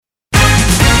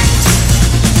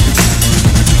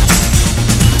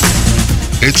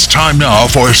It's time now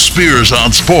for Spears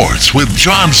on Sports with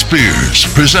John Spears,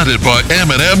 presented by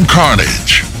M&M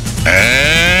Carnage.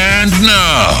 And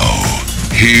now,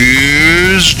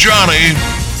 here's Johnny.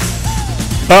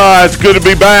 It's good to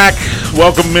be back.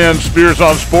 Welcome in Spears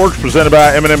on Sports, presented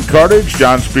by M&M Carnage.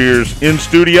 John Spears in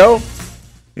studio.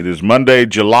 It is Monday,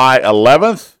 July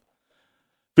 11th.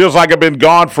 Feels like I've been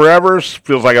gone forever.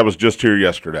 Feels like I was just here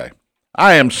yesterday.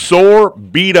 I am sore,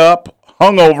 beat up,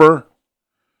 hungover.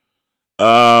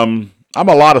 I'm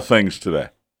a lot of things today.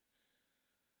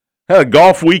 Had a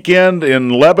golf weekend in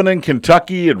Lebanon,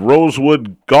 Kentucky at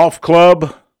Rosewood Golf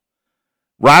Club.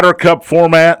 Ryder Cup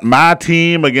format, my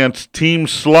team against Team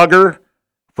Slugger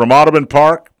from Audubon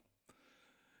Park.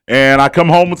 And I come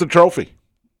home with the trophy.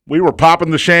 We were popping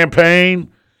the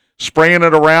champagne, spraying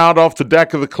it around off the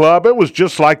deck of the club. It was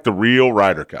just like the real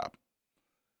Ryder Cup.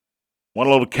 Won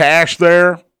a little cash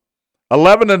there.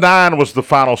 11-9 was the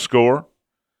final score.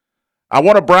 I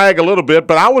want to brag a little bit,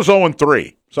 but I was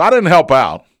 0-3, so I didn't help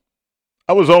out.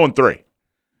 I was 0-3.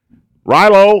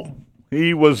 Rilo,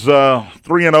 he was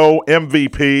 3-0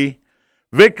 MVP.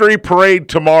 Victory parade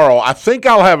tomorrow. I think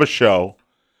I'll have a show,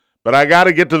 but I got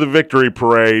to get to the victory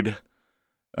parade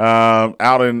out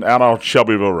on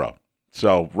Shelbyville Road.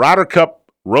 So Ryder Cup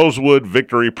Rosewood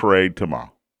victory parade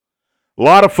tomorrow. A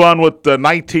lot of fun with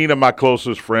 19 of my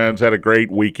closest friends. Had a great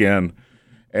weekend,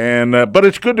 and but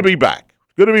it's good to be back.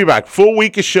 Good to be back. Full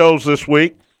week of shows this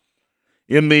week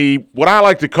in the what I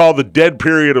like to call the dead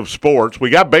period of sports. We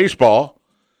got baseball.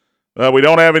 We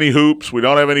don't have any hoops. We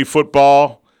don't have any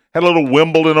football. Had a little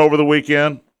Wimbledon over the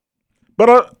weekend.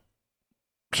 But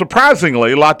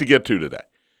surprisingly, a lot to get to today.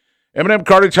 M&M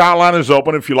Cartage Hotline is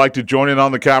open if you'd like to join in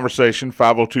on the conversation.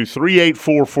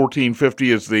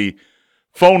 502-384-1450 is the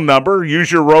phone number.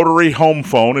 Use your rotary home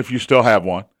phone if you still have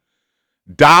one.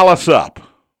 Dial us up.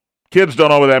 Kids don't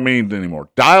know what that means anymore.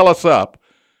 Dial us up,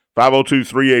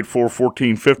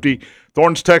 502-384-1450.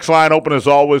 Thornton's text line open as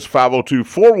always,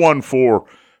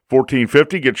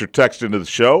 502-414-1450. Get your text into the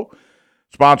show.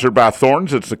 Sponsored by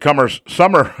Thornton's. It's the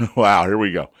summer. Wow, here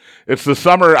we go. It's the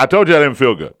summer. I told you I didn't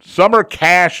feel good. Summer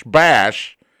Cash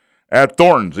Bash at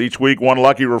Thornton's. Each week, one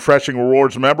lucky Refreshing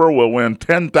Rewards member will win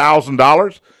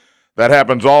 $10,000. That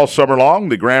happens all summer long.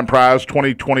 The grand prize,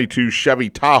 2022 Chevy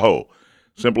Tahoe.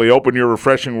 Simply open your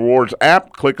Refreshing Rewards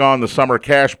app, click on the Summer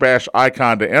Cash Bash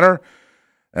icon to enter.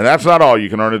 And that's not all. You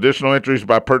can earn additional entries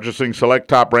by purchasing select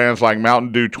top brands like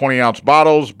Mountain Dew 20-ounce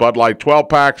bottles, Bud Light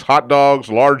 12-packs, hot dogs,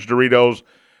 large Doritos,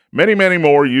 many, many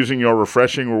more using your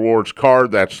Refreshing Rewards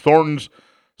card. That's Thornton's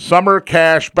Summer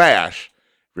Cash Bash.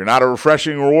 If you're not a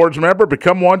Refreshing Rewards member,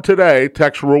 become one today.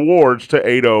 Text REWARDS to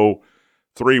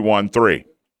 80313.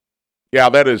 Yeah,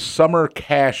 that is Summer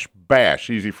Cash Bash.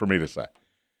 Easy for me to say.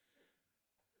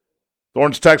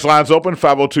 Thornton's text line's open,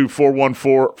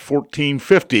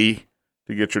 502-414-1450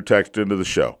 to get your text into the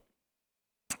show.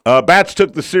 Bats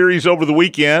took the series over the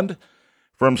weekend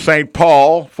from St.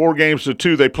 Paul,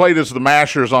 4-2. They played as the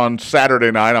Mashers on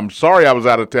Saturday night. I'm sorry I was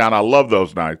out of town. I love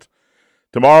those nights.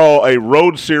 Tomorrow, a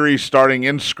road series starting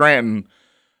in Scranton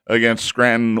against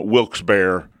Scranton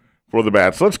Wilkes-Barre for the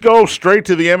Bats. Let's go straight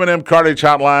to the M&M Cartage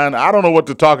Hotline. I don't know what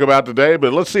to talk about today,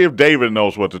 but let's see if David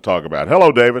knows what to talk about.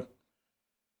 Hello, David.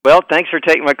 Well, thanks for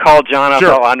taking my call, John.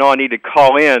 Sure. I know I need to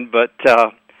call in, but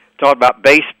talk about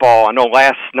baseball. I know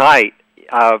last night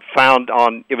I found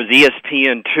it was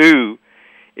ESPN2.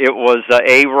 It was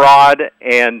A-Rod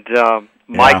and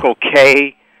Michael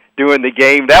Kay doing the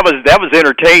game. That was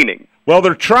entertaining. Well,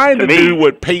 they're trying to do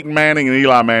what Peyton Manning and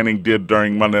Eli Manning did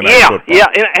during Monday Night Football. Yeah,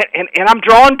 and I'm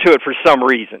drawn to it for some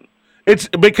reason. It's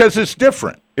because it's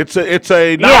different. It's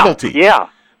a novelty. Yeah.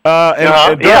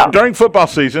 During football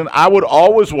season, I would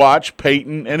always watch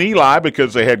Peyton and Eli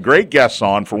because they had great guests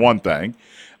on, for one thing.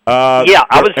 I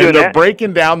was doing and they're that.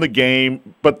 breaking down the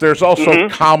game, but there's also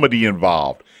comedy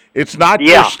involved. It's not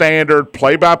your standard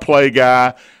play-by-play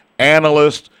guy,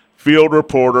 analyst, field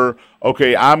reporter.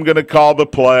 Okay, I'm going to call the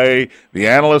play. The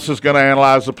analyst is going to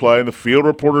analyze the play, and the field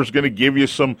reporter is going to give you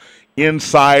some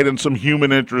insight and some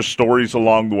human interest stories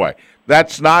along the way.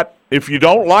 That's not, if you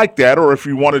don't like that or if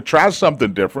you want to try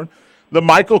something different, the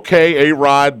Michael K.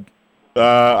 A-Rod,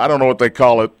 I don't know what they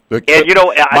call it.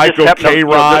 Michael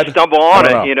K-Rod. To stumble on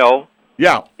it, you know.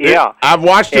 Yeah. I've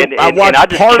watched it. I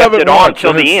just part of it on once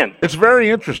until the end. It's very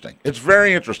interesting.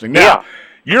 Now,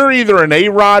 you're either an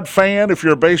A-Rod fan if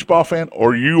you're a baseball fan,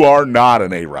 or you are not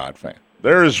an A-Rod fan.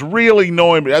 There is really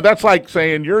no – that's like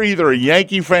saying you're either a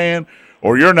Yankee fan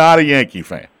or you're not a Yankee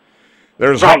fan.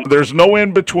 There's no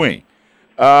in between.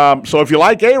 So if you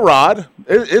like A-Rod,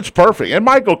 it's perfect. And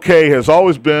Michael Kay has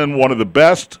always been one of the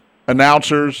best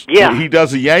announcers. Yeah. He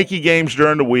does the Yankee games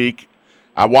during the week.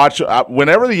 I watch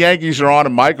whenever the Yankees are on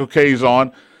and Michael Kay's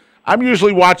on. I'm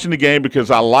usually watching the game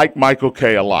because I like Michael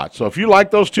Kay a lot. So if you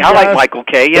like those two guys, I like Michael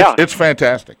Kay, yeah. It's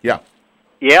fantastic, yeah.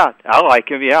 Yeah, I like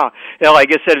him, yeah. Like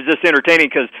I said, it's just entertaining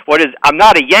because I'm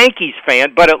not a Yankees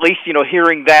fan, but at least,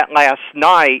 hearing that last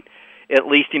night, at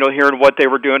least, hearing what they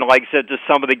were doing, like I said, just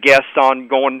some of the guests on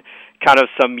going kind of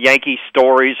some Yankee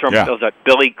stories from was that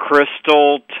Billy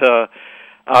Crystal to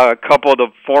a couple of the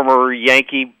former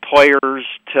Yankee players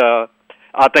to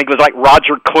I think it was like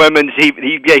Roger Clemens. He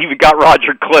even got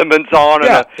Roger Clemens on.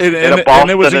 Yeah, and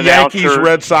it was a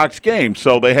Yankees-Red Sox game,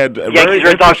 so they had a very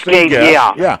Red Sox game.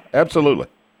 Guests. Yeah, absolutely.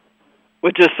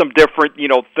 With just some different,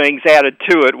 things added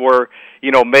to it, where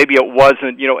maybe it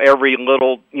wasn't, every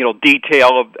little,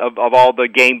 detail of all the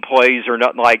game plays or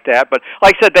nothing like that. But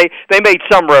like I said, they made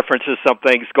some references, some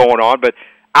things going on. But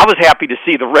I was happy to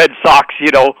see the Red Sox,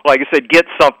 like I said, get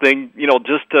something,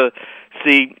 just to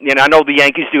see. And I know the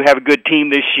Yankees do have a good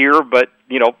team this year, but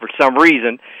for some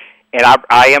reason, and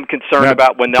I am concerned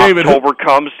about when David, October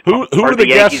comes. Who are the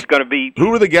Yankees going to be? Who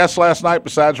were the guests last night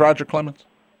besides Roger Clemens?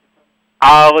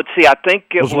 Let's see. I think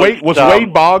it was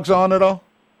Wade Boggs on it all?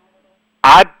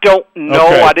 I don't know.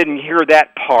 Okay. I didn't hear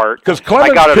that part. Because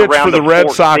Clemens pitched for the Red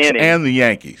Sox and the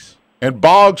Yankees, and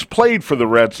Boggs played for the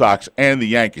Red Sox and the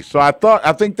Yankees. So I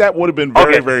think that would have been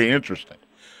very, very interesting.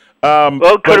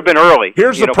 Well, it could have been early.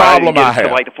 Here's the problem I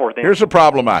have. Here's the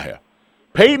problem I have.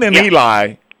 Peyton and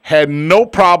Eli had no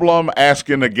problem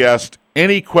asking a guest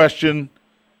any question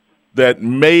that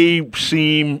may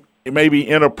seem maybe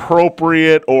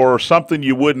inappropriate or something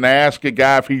you wouldn't ask a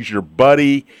guy if he's your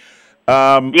buddy.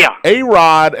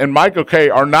 A-Rod and Michael Kay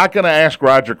are not going to ask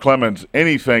Roger Clemens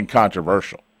anything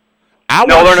controversial. I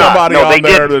want somebody on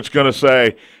there that's going to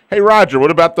say, hey, Roger, what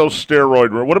about those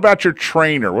steroids? What about your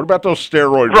trainer? What about those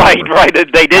steroids? Right.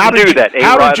 They didn't do that.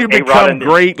 How did you become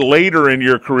great later in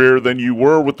your career than you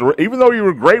were even though you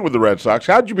were great with the Red Sox?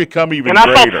 How did you become even greater?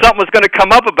 And I thought something was going to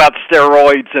come up about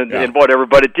steroids and whatever,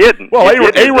 but it didn't. Well,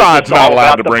 A-Rod's not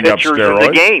allowed to bring up steroids.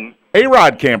 The game.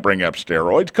 A-Rod can't bring up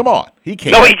steroids. Come on. He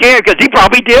can't. No, he can't because he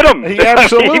probably did them. He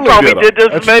absolutely did. He probably did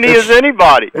as many as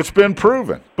anybody. It's been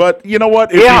proven. But you know what?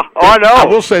 I know. I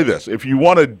will say this. If you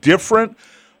want a different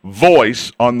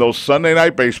voice on those Sunday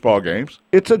night baseball games,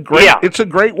 it's a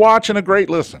great watch and a great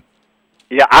listen.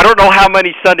 Yeah, I don't know how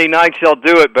many Sunday nights they'll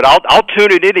do it, but I'll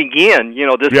tune it in again,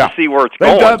 just to see where it's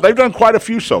going. They've done quite a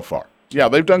few so far. Yeah,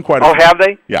 they've done quite a few. Oh, have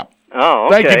they? Yeah. Oh,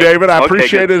 okay. Thank you, David. I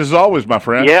appreciate it as always, my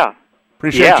friend. Yeah.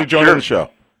 Appreciate you joining the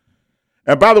show.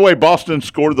 And by the way, Boston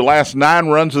scored the last 9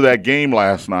 runs of that game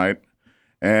last night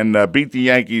and beat the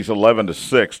Yankees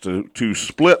 11-6 to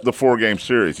split the 4-game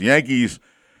series. The Yankees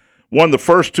won the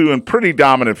first 2 in pretty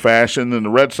dominant fashion. Then the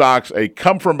Red Sox, a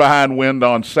come-from-behind win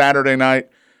on Saturday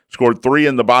night, scored 3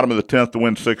 in the bottom of the 10th to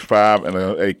win 6-5, and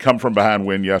a come-from-behind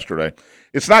win yesterday.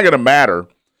 It's not going to matter.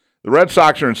 The Red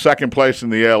Sox are in second place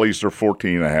in the AL East. They're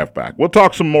 14.5 back. We'll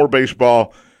talk some more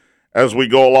baseball as we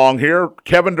go along here.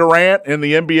 Kevin Durant in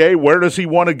the NBA, where does he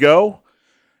want to go?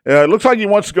 It looks like he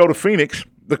wants to go to Phoenix.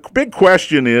 The big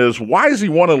question is, why does he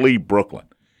want to leave Brooklyn?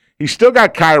 He's still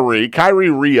got Kyrie. Kyrie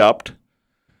re-upped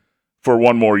for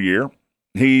 1 more year.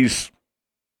 He's,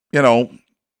 got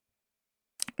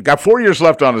 4 years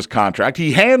left on his contract.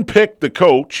 He handpicked the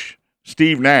coach,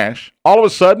 Steve Nash. All of a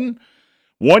sudden,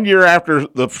 1 year after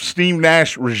the Steve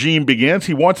Nash regime begins,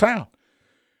 he wants out.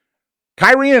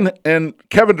 Kyrie and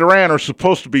Kevin Durant are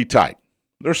supposed to be tight.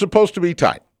 They're supposed to be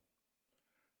tight.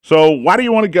 So why do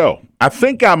you want to go? I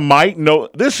think I might know.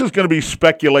 This is going to be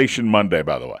speculation Monday,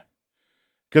 by the way,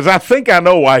 because I think I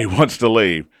know why he wants to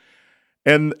leave.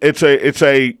 And it's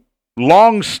a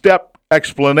long step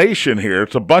explanation here.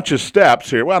 It's a bunch of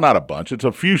steps here. Well, not a bunch. It's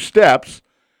a few steps,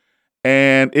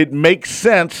 and it makes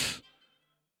sense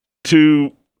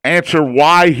to answer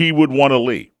why he would want to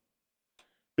leave.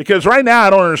 Because right now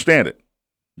I don't understand it.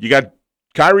 You got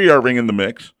Kyrie Irving in the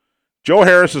mix. Joe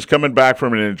Harris is coming back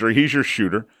from an injury. He's your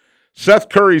shooter. Seth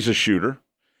Curry's a shooter.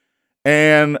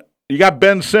 And you got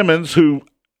Ben Simmons, who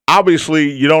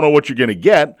obviously you don't know what you're going to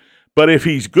get, but if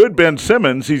he's good Ben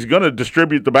Simmons, he's going to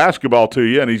distribute the basketball to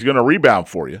you and he's going to rebound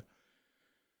for you.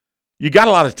 You got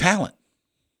a lot of talent.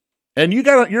 And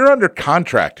you're under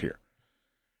contract here.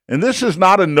 And this is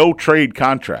not a no-trade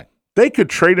contract. They could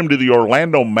trade him to the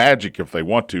Orlando Magic if they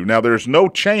want to. Now, there's no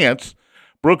chance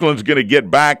Brooklyn's going to get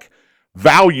back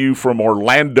value from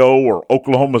Orlando or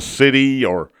Oklahoma City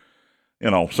or,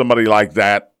 somebody like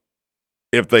that.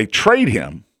 If they trade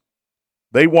him,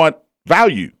 they want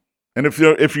value. And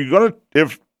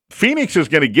if Phoenix is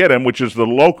going to get him, which is the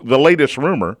latest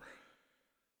rumor,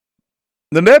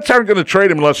 the Nets aren't going to trade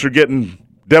him unless they're getting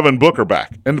Devin Booker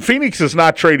back. And Phoenix is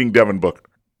not trading Devin Booker.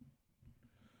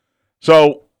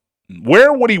 So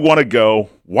where would he want to go?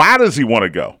 Why does he want to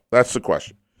go? That's the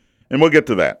question. And we'll get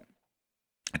to that.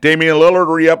 Damian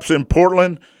Lillard re-ups in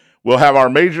Portland. We'll have our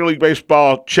Major League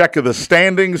Baseball check of the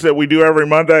standings that we do every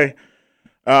Monday.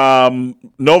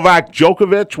 Novak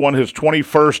Djokovic won his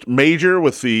 21st major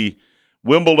with the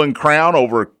Wimbledon crown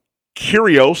over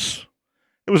Kyrgios.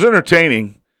 It was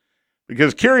entertaining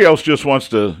because Kyrgios just wants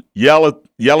to yell at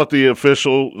the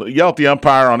official, yell at the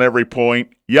umpire on every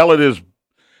point, yell at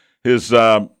his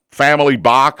family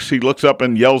box. He looks up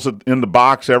and yells in the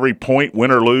box every point,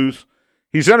 win or lose.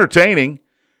 He's entertaining.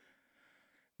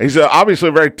 He's obviously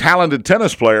a very talented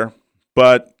tennis player,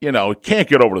 but, he can't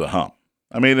get over the hump.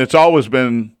 I mean, it's always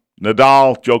been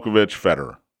Nadal, Djokovic,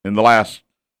 Federer in the last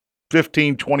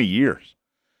 15, 20 years.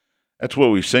 That's what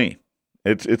we've seen.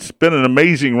 It's been an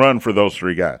amazing run for those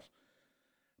three guys.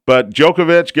 But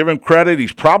Djokovic, give him credit,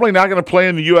 he's probably not going to play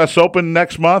in the U.S. Open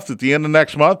next month, at the end of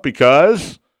next month,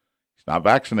 because he's not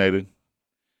vaccinated.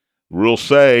 The rules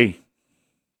say,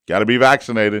 got to be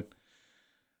vaccinated.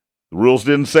 The rules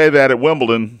didn't say that at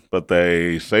Wimbledon, but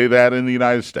they say that in the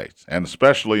United States, and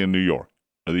especially in New York,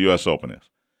 where the U.S. Open is.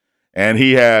 And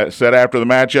he has said after the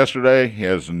match yesterday, he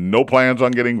has no plans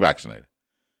on getting vaccinated.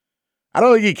 I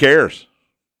don't think he cares.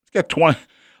 He's got 20.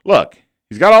 Look,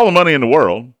 he's got all the money in the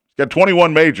world. He's got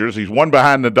 21 majors. He's one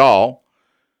behind Nadal.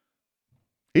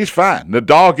 He's fine.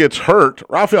 Nadal gets hurt.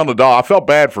 Rafael Nadal, I felt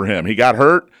bad for him. He got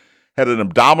hurt, had an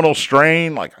abdominal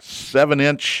strain, like a 7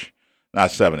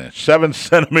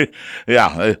 centimeter.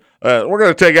 Yeah, we're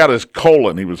going to take out his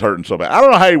colon. He was hurting so bad. I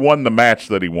don't know how he won the match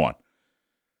that he won.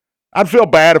 I'd feel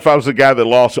bad if I was the guy that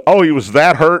lost. Oh, he was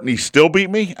that hurt and he still beat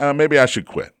me? Maybe I should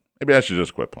quit. Maybe I should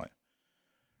just quit playing.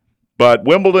 But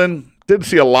Wimbledon, didn't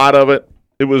see a lot of it.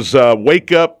 It was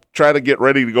wake up, try to get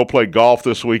ready to go play golf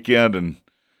this weekend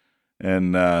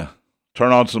and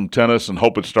turn on some tennis and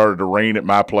hope it started to rain at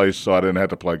my place so I didn't have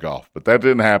to play golf. But that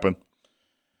didn't happen.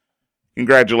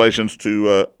 Congratulations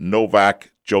to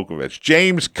Novak Djokovic.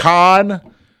 James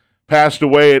Caan passed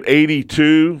away at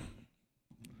 82.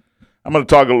 I'm going to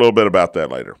talk a little bit about that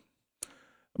later.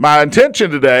 My intention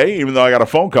today, even though I got a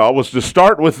phone call, was to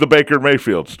start with the Baker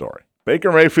Mayfield story.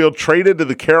 Baker Mayfield traded to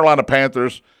the Carolina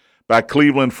Panthers by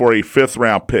Cleveland for a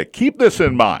 5th-round pick. Keep this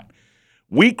in mind.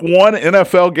 Week 1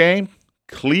 NFL game,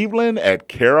 Cleveland at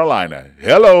Carolina.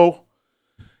 Hello.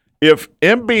 If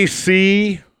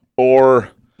NBC or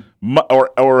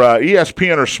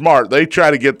ESPN are smart, they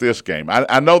try to get this game.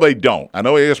 I know they don't. I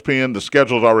know ESPN, the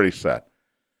schedule's already set.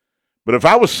 But if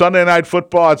I was Sunday Night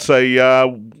Football, I'd say,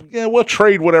 we'll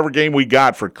trade whatever game we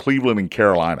got for Cleveland and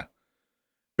Carolina.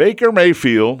 Baker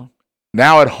Mayfield,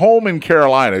 now at home in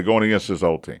Carolina, going against his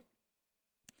old team.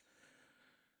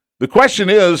 The question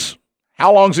is,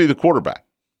 how long is he the quarterback,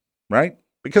 right?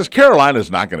 Because Carolina's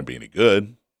not going to be any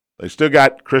good. They still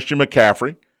got Christian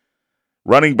McCaffrey,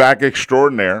 running back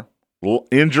extraordinaire,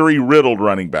 injury-riddled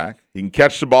running back. He can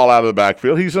catch the ball out of the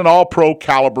backfield. He's an all-pro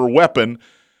caliber weapon,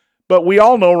 but we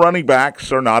all know running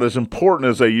backs are not as important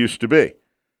as they used to be.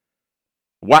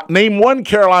 Name one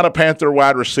Carolina Panther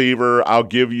wide receiver, I'll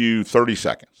give you 30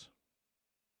 seconds.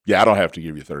 Yeah, I don't have to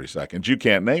give you 30 seconds. You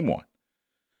can't name one.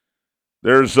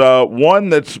 There's one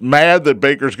that's mad that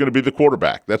Baker's going to be the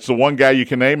quarterback. That's the one guy you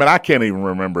can name, and I can't even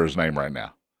remember his name right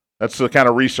now. That's the kind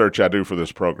of research I do for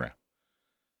this program.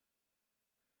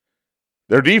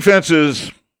 Their defense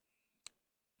is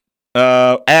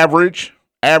average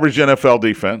NFL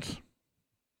defense.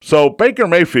 So Baker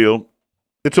Mayfield,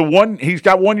 he's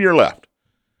got 1 year left.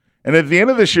 And at the end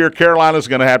of this year, Carolina's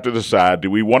going to have to decide, do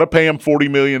we want to pay him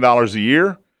 $40 million a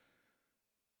year?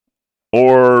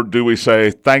 Or do we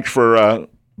say, thanks for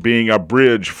being a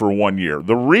bridge for 1 year?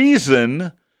 The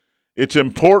reason it's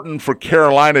important for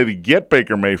Carolina to get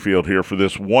Baker Mayfield here for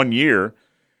this 1 year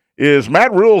is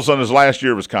Matt Rule's on his last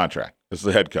year of his contract as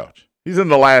the head coach. He's in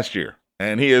the last year,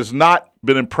 and he has not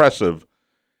been impressive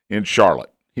in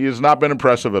Charlotte. He has not been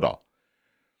impressive at all.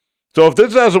 So if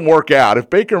this doesn't work out, if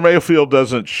Baker Mayfield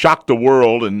doesn't shock the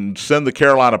world and send the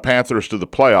Carolina Panthers to the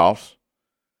playoffs,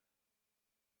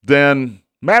 then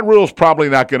Matt Rule's probably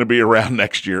not going to be around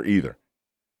next year either.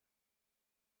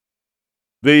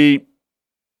 The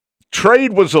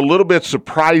trade was a little bit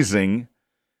surprising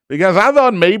because I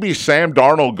thought maybe Sam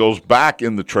Darnold goes back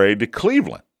in the trade to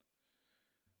Cleveland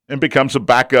and becomes a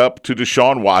backup to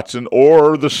Deshaun Watson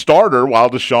or the starter while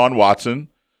Deshaun Watson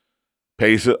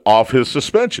pays off his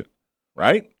suspension,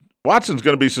 right? Watson's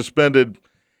going to be suspended,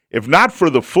 if not for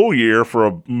the full year, for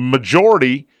a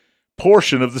majority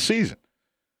portion of the season.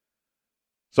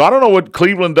 So I don't know what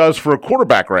Cleveland does for a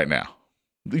quarterback right now.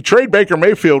 You trade Baker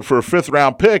Mayfield for a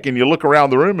 5th-round pick, and you look around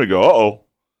the room and go, uh-oh.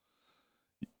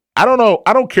 I don't know.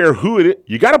 I don't care who it is.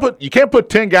 You can't put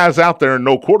 10 guys out there and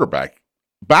no quarterback.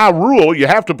 By rule, you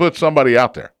have to put somebody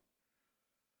out there.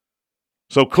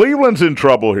 So Cleveland's in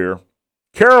trouble here.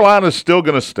 Carolina's still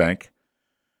going to stink.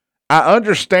 I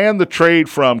understand the trade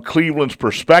from Cleveland's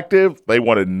perspective. They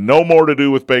wanted no more to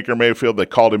do with Baker Mayfield. They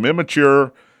called him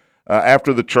immature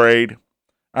after the trade.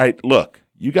 All right, look,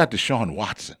 you got Deshaun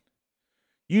Watson.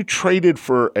 You traded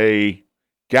for a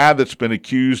guy that's been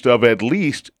accused of at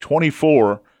least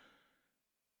 24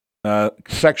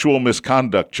 sexual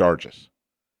misconduct charges.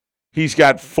 He's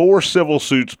got 4 civil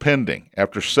suits pending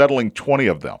after settling 20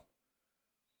 of them.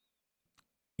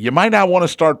 You might not want to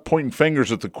start pointing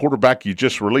fingers at the quarterback you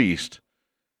just released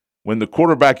when the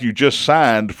quarterback you just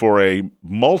signed for a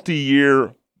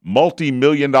multi-year,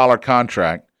 multi-million-dollar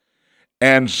contract,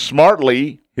 and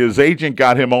smartly, his agent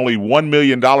got him only $1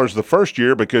 million the first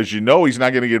year because you know he's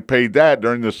not going to get paid that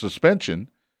during the suspension.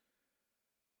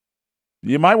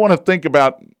 You might want to think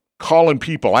about calling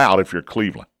people out if you're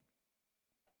Cleveland.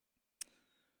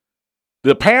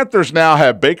 The Panthers now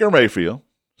have Baker Mayfield,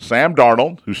 Sam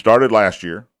Darnold, who started last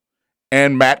year,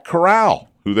 and Matt Corral,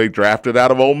 who they drafted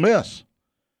out of Ole Miss.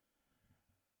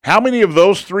 How many of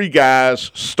those 3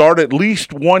 guys start at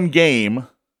least one game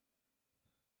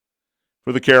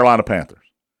for the Carolina Panthers?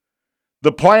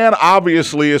 The plan,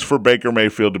 obviously, is for Baker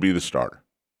Mayfield to be the starter.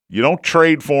 You don't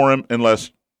trade for him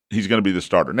unless he's going to be the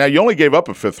starter. Now, you only gave up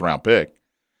a 5th-round pick.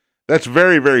 That's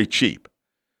very, very cheap.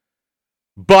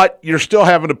 But you're still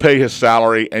having to pay his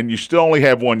salary, and you still only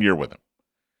have 1 year with him.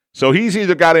 So he's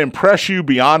either got to impress you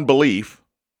beyond belief,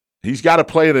 he's got to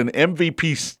play at an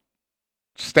MVP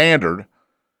standard,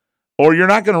 or you're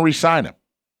not going to re-sign him,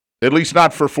 at least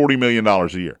not for $40 million a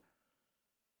year.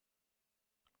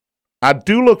 I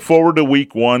do look forward to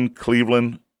week 1,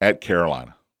 Cleveland at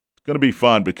Carolina. It's going to be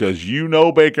fun because you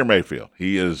know Baker Mayfield.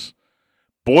 He is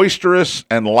boisterous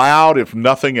and loud, if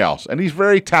nothing else, and he's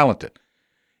very talented.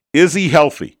 Is he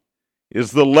healthy?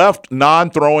 Is the left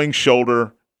non-throwing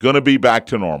shoulder going to be back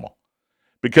to normal?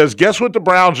 Because guess what the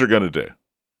Browns are going to do?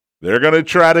 They're going to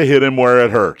try to hit him where it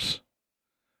hurts.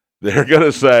 They're going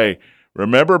to say,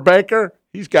 remember Baker?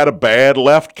 He's got a bad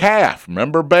left calf.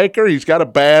 Remember Baker? He's got a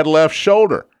bad left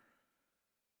shoulder.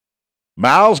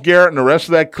 Myles Garrett and the rest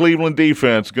of that Cleveland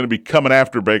defense is going to be coming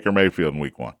after Baker Mayfield in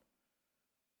week 1.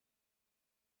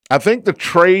 I think the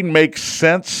trade makes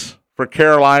sense for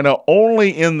Carolina only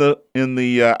in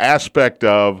the aspect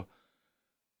of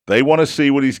they want to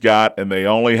see what he's got, and they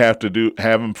only have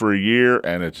him for a year,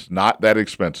 and it's not that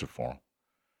expensive for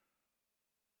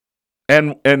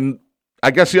him. And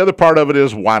I guess the other part of it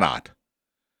is why not?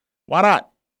 Why not?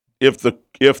 If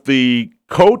the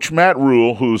coach Matt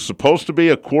Rule, who's supposed to be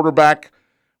a quarterback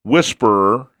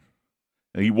whisperer,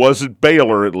 and he was at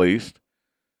Baylor at least,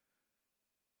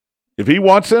 if he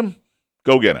wants him,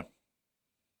 go get him.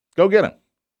 Go get him.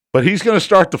 But he's going to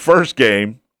start the first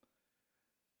game.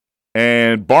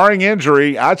 And barring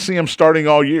injury, I'd see him starting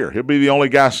all year. He'll be the only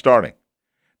guy starting.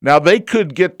 Now, they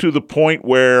could get to the point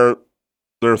where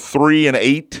they're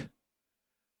 3-8,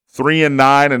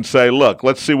 3-9, and say, look,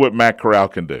 let's see what Matt Corral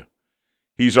can do.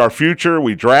 He's our future.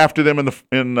 We drafted him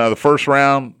in the first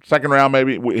round, second round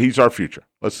maybe. He's our future.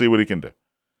 Let's see what he can do.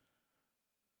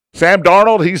 Sam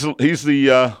Darnold, he's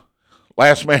the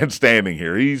last man standing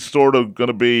here. He's sort of going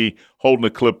to be holding a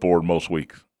clipboard most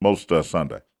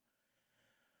Sundays.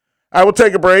 I will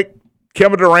take a break.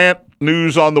 Kevin Durant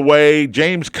news on the way.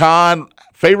 James Caan,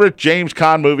 favorite James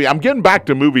Caan movie. I'm getting back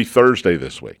to Movie Thursday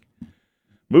this week.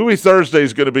 Movie Thursday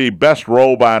is going to be best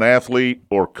role by an athlete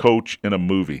or coach in a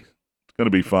movie. It's going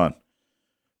to be fun.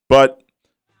 But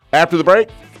after the break,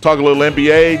 talk a little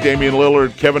NBA, Damian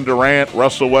Lillard, Kevin Durant,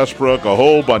 Russell Westbrook, a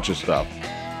whole bunch of stuff.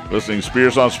 Listening to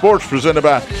Spears on Sports, presented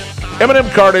by M&M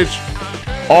Cartage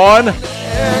on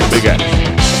Big X.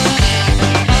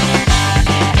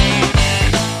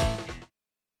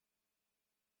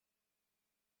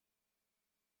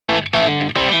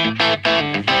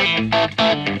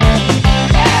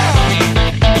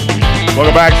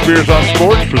 Welcome back, Spears on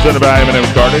Sports, presented by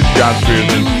M&M Cartage. John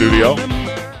Spears in studio.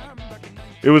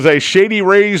 It was a Shady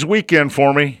Rays weekend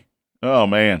for me. Oh,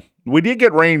 man. We did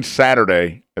get rain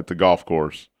Saturday at the golf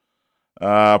course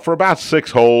for about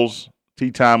 6 holes. Tee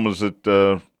time was at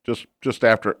just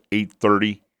after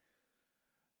 8:30.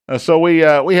 So we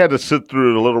had to sit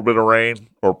through a little bit of rain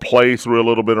or play through a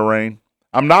little bit of rain.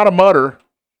 I'm not a mudder.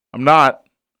 I'm not.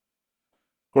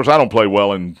 Of course, I don't play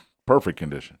well in perfect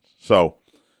conditions.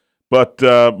 But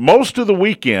most of the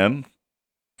weekend,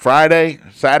 Friday,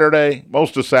 Saturday,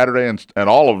 most of Saturday and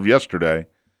all of yesterday,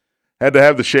 had to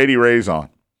have the Shady Rays on.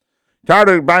 Tired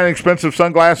of buying expensive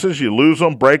sunglasses? You lose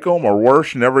them, break them, or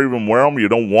worse, you never even wear them. You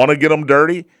don't want to get them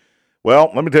dirty.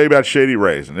 Well, let me tell you about Shady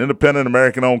Rays, an independent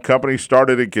American-owned company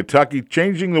started in Kentucky,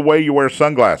 changing the way you wear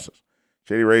sunglasses.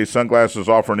 Shady Rays sunglasses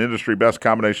offer an industry-best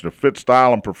combination of fit,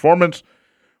 style, and performance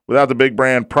without the big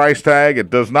brand price tag.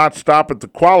 It does not stop at the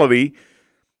quality.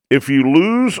 If you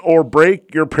lose or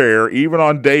break your pair, even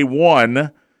on day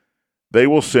one, they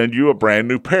will send you a brand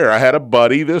new pair. I had a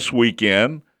buddy this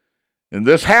weekend, and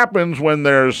this happens when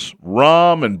there's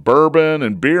rum and bourbon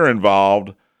and beer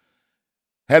involved,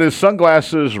 had his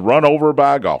sunglasses run over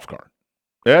by a golf cart.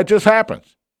 It just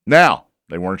happens. Now,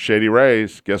 they weren't Shady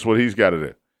Rays. Guess what he's got to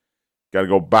do? Got to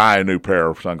go buy a new pair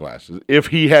of sunglasses. If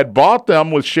he had bought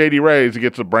them with Shady Rays, he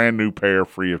gets a brand new pair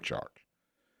free of charge.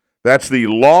 That's the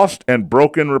lost and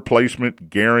broken replacement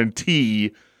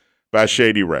guarantee by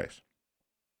Shady Rays.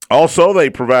 Also, they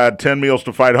provide 10 meals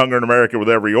to fight hunger in America with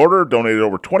every order, donated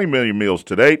over 20 million meals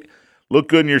to date. Look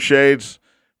good in your shades.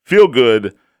 Feel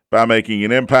good by making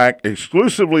an impact.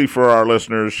 Exclusively for our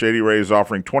listeners, Shady Rays is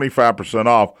offering 25%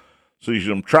 off, so you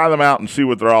should try them out and see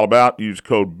what they're all about. Use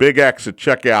code BIGX at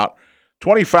checkout.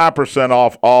 25%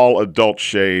 off all adult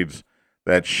shades.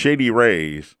 That's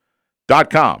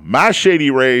ShadyRays.com. My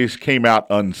Shady Rays came out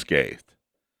unscathed.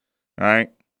 All right?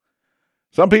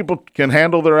 Some people can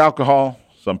handle their alcohol.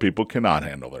 Some people cannot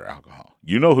handle their alcohol.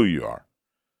 You know who you are.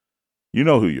 You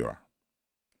know who you are.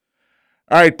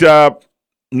 All right,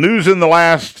 news in the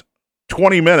last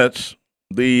 20 minutes.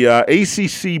 The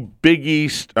ACC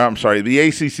Big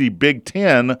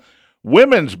Ten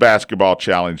Women's Basketball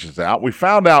Challenge is out. We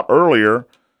found out earlier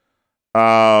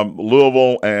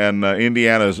Louisville and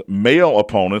Indiana's male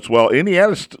opponents. Well,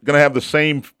 Indiana's going to have the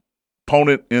same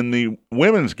opponent in the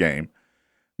women's game.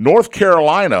 North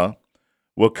Carolina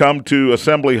will come to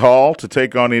Assembly Hall to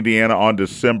take on Indiana on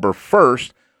December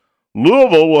 1st.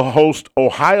 Louisville will host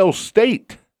Ohio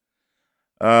State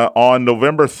on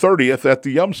November 30th at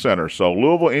the Yum Center. So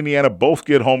Louisville, Indiana both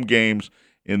get home games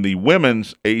in the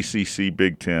women's ACC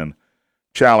Big Ten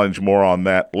Challenge. More on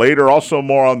that later. Also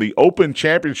more on the Open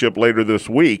Championship later this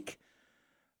week.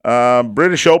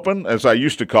 British Open, as I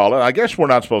used to call it. I guess we're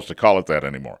not supposed to call it that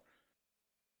anymore.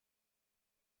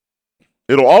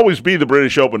 It'll always be the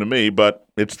British Open to me, but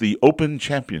it's the Open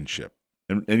Championship.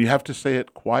 And you have to say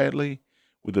it quietly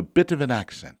with a bit of an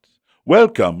accent.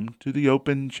 Welcome to the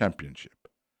Open Championship.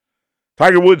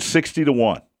 Tiger Woods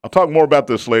 60-1. I'll talk more about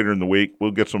this later in the week.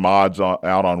 We'll get some odds out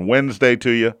on Wednesday to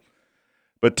you.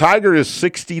 But Tiger is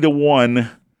 60-1.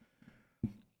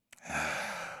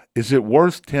 Is it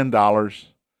worth $10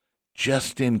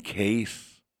 just in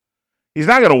case? He's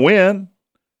not going to win,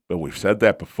 but we've said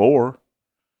that before.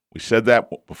 We said that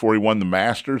before he won the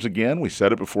Masters again. We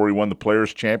said it before he won the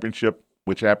Players' Championship,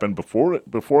 which happened before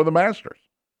the Masters.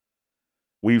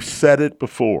 We've said it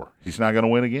before. He's not going to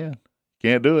win again.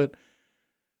 Can't do it.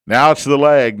 Now it's the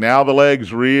leg. Now the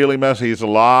leg's really messy. There's a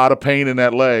lot of pain in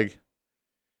that leg.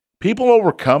 People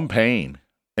overcome pain,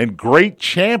 and great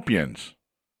champions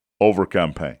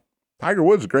overcome pain. Tiger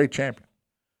Woods is a great champion.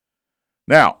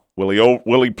 Now,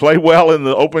 will he play well in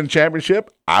the Open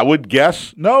Championship? I would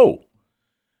guess no.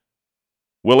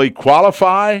 Will he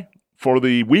qualify for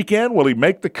the weekend? Will he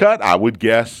make the cut? I would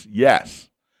guess yes.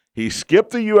 He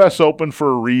skipped the U.S. Open for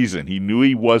a reason. He knew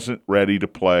he wasn't ready to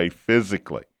play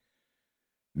physically.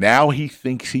 Now he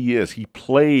thinks he is. He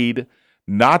played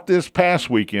not this past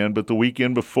weekend, but the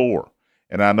weekend before.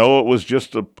 And I know it was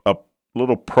just a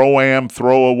little pro-am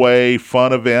throwaway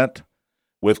fun event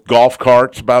with golf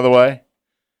carts, by the way.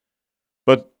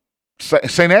 But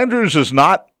St. Andrews is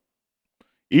not,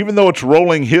 even though it's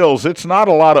rolling hills, it's not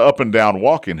a lot of up and down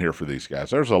walking here for these guys.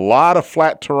 There's a lot of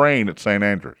flat terrain at St.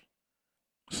 Andrews.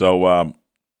 So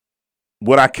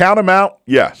would I count him out?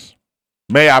 Yes.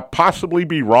 May I possibly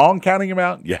be wrong counting him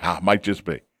out? Yeah, I might just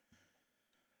be.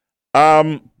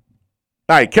 All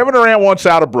right, Kevin Durant wants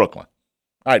out of Brooklyn.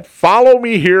 All right, follow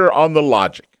me here on the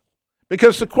logic.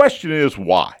 Because the question is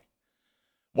why?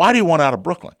 Why do you want out of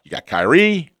Brooklyn? You got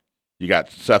Kyrie. You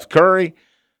got Seth Curry.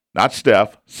 Not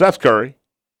Steph. Seth Curry.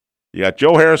 You got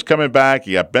Joe Harris coming back.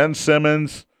 You got Ben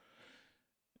Simmons.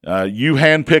 You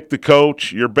handpicked the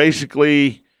coach. You're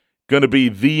basically going to be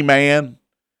the man.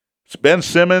 Ben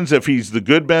Simmons, if he's the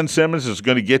good Ben Simmons, is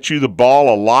going to get you the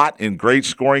ball a lot in great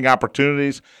scoring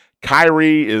opportunities.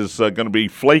 Kyrie is going to be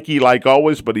flaky like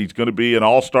always, but he's going to be an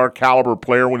all-star caliber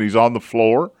player when he's on the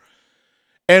floor.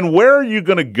 And where are you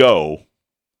going to go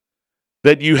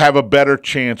that you have a better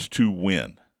chance to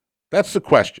win? That's the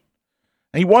question.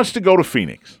 And he wants to go to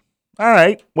Phoenix. All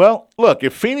right, well, look,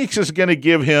 if Phoenix is going to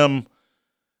give him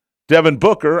Devin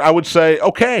Booker, I would say,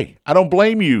 okay, I don't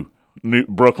blame you,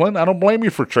 Brooklyn. I don't blame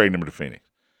you for trading him to Phoenix.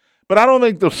 But I don't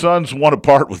think the Suns want to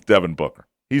part with Devin Booker.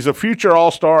 He's a future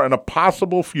All-Star and a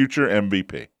possible future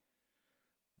MVP.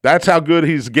 That's how good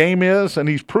his game is, and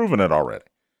he's proven it already.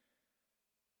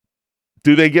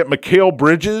 Do they get Mikal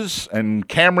Bridges and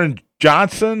Cameron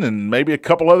Johnson and maybe a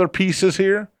couple other pieces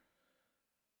here?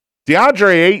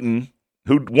 DeAndre Ayton,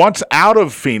 who wants out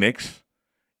of Phoenix,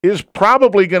 is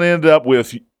probably going to end up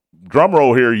with,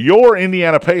 drumroll here, your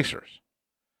Indiana Pacers.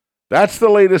 That's the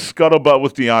latest scuttlebutt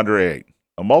with DeAndre Ayton.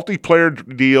 A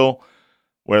multiplayer deal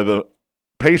where the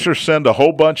Pacers send a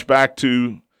whole bunch back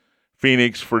to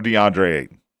Phoenix for DeAndre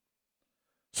Ayton.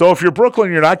 So if you're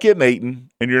Brooklyn, you're not getting Ayton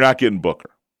and you're not getting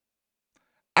Booker.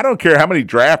 I don't care how many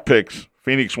draft picks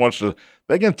Phoenix wants to.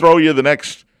 They can throw you the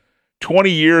next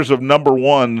 20 years of number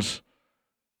ones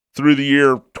through the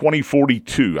year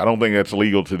 2042. I don't think that's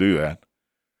legal to do that.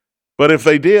 But if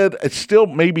they did, it's still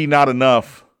maybe not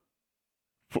enough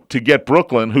to get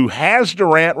Brooklyn, who has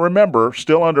Durant, remember,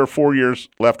 still under 4 years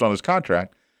left on his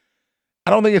contract.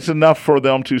 I don't think it's enough for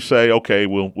them to say, okay,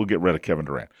 we'll get rid of Kevin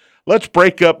Durant. Let's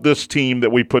break up this team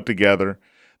that we put together,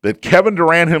 that Kevin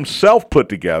Durant himself put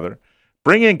together,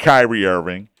 bring in Kyrie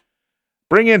Irving,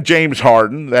 bring in James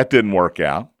Harden. That didn't work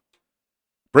out.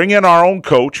 Bring in our own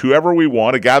coach, whoever we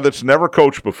want, a guy that's never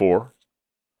coached before.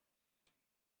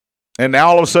 And now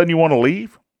all of a sudden you want to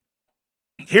leave?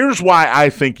 Here's why I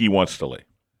think he wants to leave.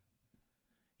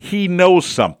 He knows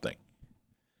something.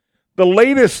 The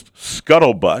latest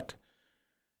scuttlebutt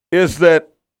is that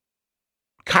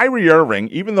Kyrie Irving,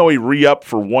 even though he re-upped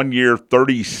for 1 year,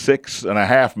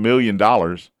 $36.5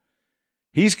 million,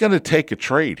 he's going to take a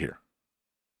trade here.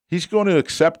 He's going to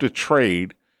accept a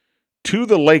trade to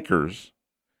the Lakers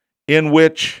in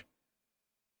which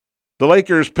the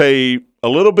Lakers pay a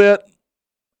little bit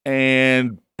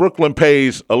and Brooklyn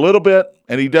pays a little bit,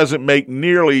 and he doesn't make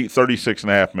nearly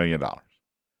 $36.5 million.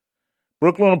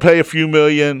 Brooklyn will pay a few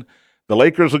million. The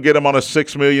Lakers will get him on a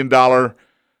 $6 million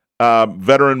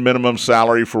veteran minimum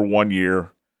salary for 1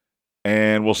 year,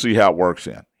 and we'll see how it works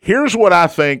in. Here's what I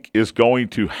think is going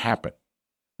to happen.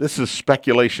 This is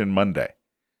Speculation Monday.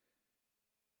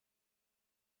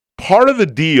 Part of the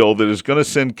deal that is going to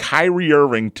send Kyrie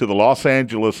Irving to the Los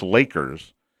Angeles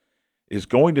Lakers is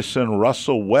going to send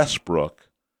Russell Westbrook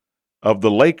of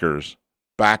the Lakers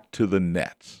back to the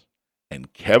Nets.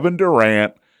 And Kevin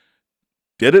Durant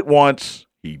did it once.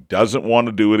 He doesn't want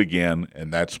to do it again,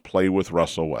 and that's play with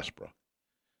Russell Westbrook.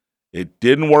 It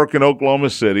didn't work in Oklahoma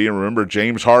City, and remember,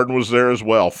 James Harden was there as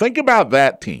well. Think about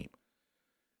that team.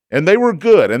 And they were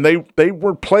good, and they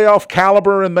were playoff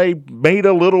caliber, and they made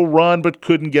a little run but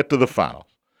couldn't get to the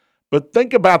finals. But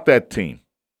think about that team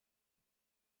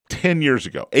 10 years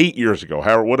ago, 8 years ago,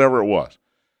 however, whatever it was.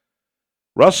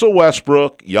 Russell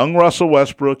Westbrook,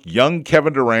 young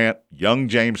Kevin Durant, young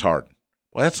James Harden.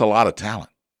 Well, that's a lot of talent.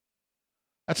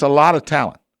 That's a lot of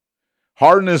talent.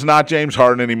 Harden is not James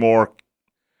Harden anymore.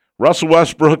 Russell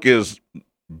Westbrook is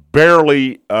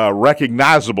barely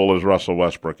recognizable as Russell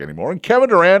Westbrook anymore. And Kevin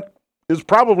Durant is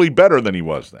probably better than he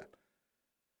was then.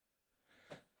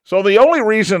 So the only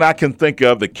reason I can think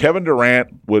of that Kevin Durant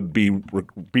would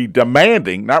be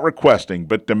demanding, not requesting,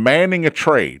 but demanding a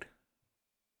trade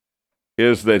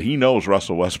is that he knows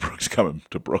Russell Westbrook's coming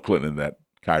to Brooklyn in that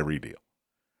Kyrie deal.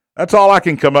 That's all I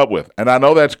can come up with. And I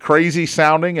know that's crazy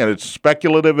sounding and it's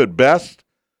speculative at best,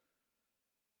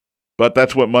 but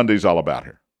that's what Monday's all about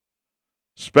here.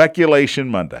 Speculation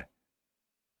Monday.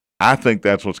 I think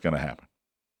that's what's going to happen.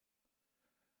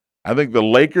 I think the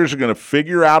Lakers are going to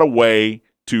figure out a way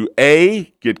to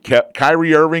A, get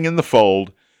Kyrie Irving in the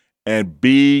fold, and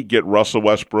B, get Russell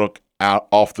Westbrook out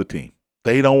off the team.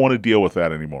 They don't want to deal with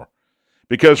that anymore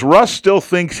because Russ still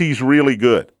thinks he's really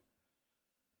good.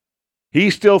 He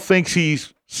still thinks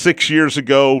he's 6 years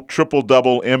ago,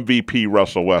 triple-double MVP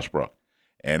Russell Westbrook.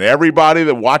 And everybody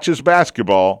that watches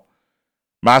basketball,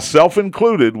 myself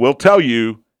included, will tell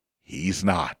you he's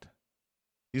not.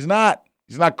 He's not.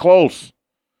 He's not close.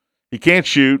 He can't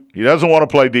shoot. He doesn't want to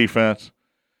play defense.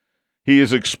 He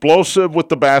is explosive with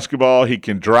the basketball. He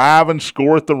can drive and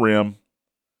score at the rim.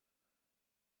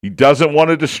 He doesn't want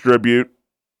to distribute.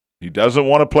 He doesn't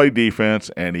want to play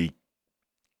defense, and he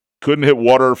couldn't hit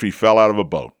water if he fell out of a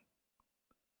boat.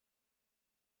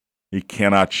 He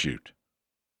cannot shoot.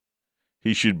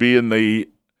 He should be in the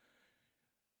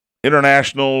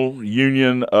International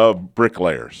Union of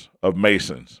Bricklayers, of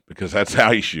Masons, because that's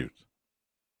how he shoots.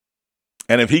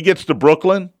 And if he gets to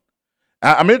Brooklyn,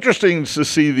 I'm interested to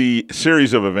see the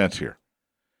series of events here.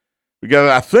 Because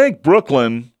I think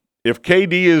Brooklyn, if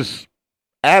KD is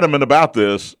adamant about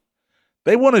this,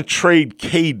 they want to trade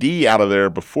KD out of there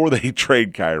before they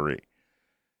trade Kyrie.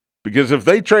 Because if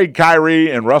they trade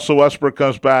Kyrie and Russell Westbrook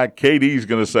comes back, KD's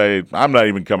going to say, I'm not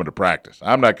even coming to practice.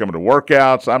 I'm not coming to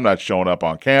workouts. I'm not showing up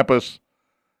on campus.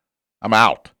 I'm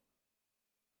out.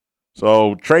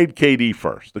 So trade KD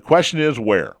first. The question is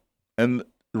where? And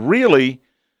really,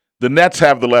 the Nets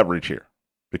have the leverage here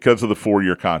because of the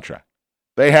 4-year contract.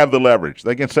 They have the leverage.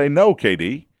 They can say, no,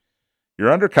 KD,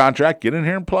 you're under contract. Get in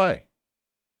here and play.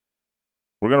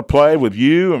 We're going to play with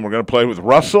you, and we're going to play with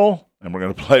Russell, and we're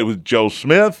going to play with Joe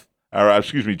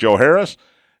Harris,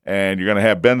 and you're going to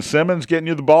have Ben Simmons getting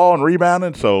you the ball and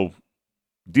rebounding, so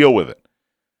deal with it.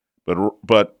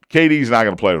 But KD's not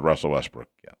going to play with Russell Westbrook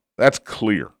again. That's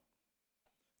clear.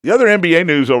 The other NBA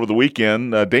news over the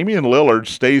weekend, Damian Lillard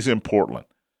stays in Portland.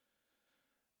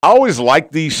 I always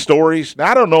like these stories. Now,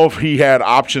 I don't know if he had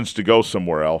options to go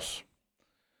somewhere else,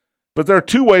 but there are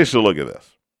two ways to look at this.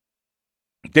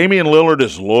 Damian Lillard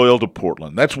is loyal to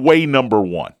Portland. That's way number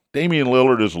one. Damian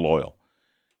Lillard is loyal.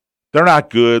 They're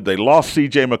not good. They lost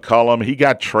C.J. McCollum. He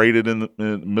got traded in the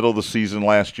middle of the season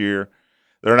last year.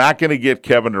 They're not going to get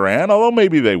Kevin Durant, although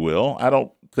maybe they will. I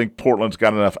don't think Portland's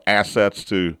got enough assets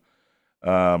to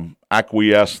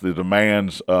acquiesce the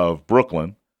demands of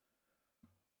Brooklyn.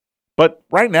 But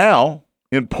right now,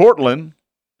 in Portland,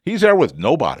 he's there with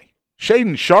nobody.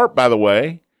 Shaedon Sharpe, by the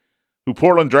way, who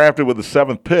Portland drafted with the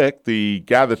 7th pick, the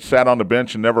guy that sat on the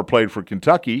bench and never played for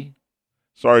Kentucky.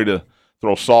 Sorry to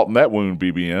throw salt in that wound,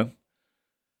 BBN.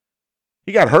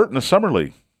 He got hurt in the summer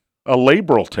league. A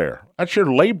labral tear. That's your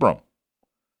labrum.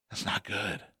 That's not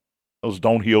good. Those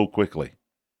don't heal quickly.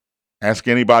 Ask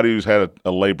anybody who's had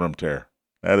a labrum tear.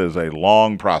 That is a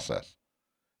long process.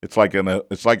 It's like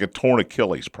a torn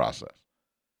Achilles process.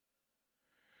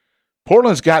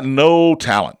 Portland's got no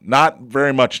talent, not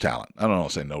very much talent. I don't want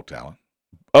to say no talent,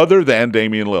 other than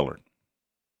Damian Lillard.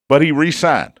 But he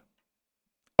re-signed.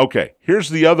 Okay, here's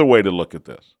the other way to look at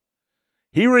this.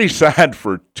 He re-signed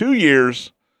for 2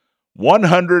 years,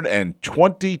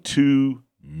 $122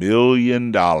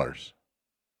 million.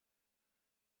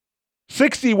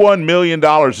 $61 million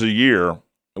a year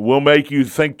will make you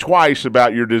think twice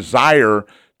about your desire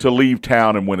to leave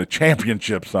town and win a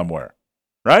championship somewhere,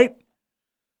 right?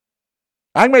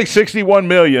 I can make $61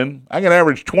 million. I can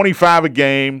average 25 a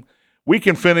game. We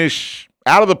can finish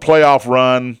out of the playoff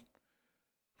run,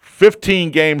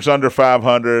 15 games under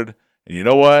 500. And you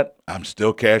know what? I'm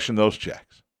still cashing those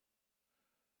checks.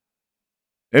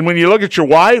 And when you look at your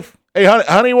wife, hey,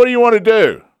 honey, what do you want to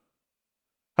do?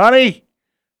 Honey,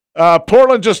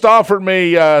 Portland just offered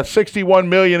me $61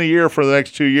 million a year for the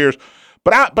next 2 years,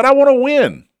 but I want to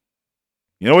win.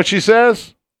 You know what she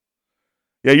says?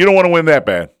 Yeah, you don't want to win that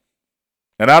bad.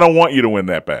 And I don't want you to win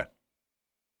that bad.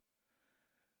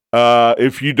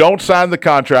 If you don't sign the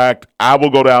contract, I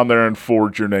will go down there and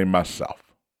forge your name myself.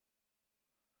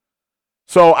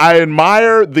 So I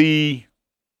admire the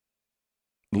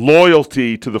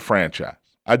loyalty to the franchise.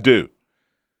 I do.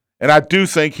 And I do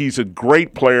think he's a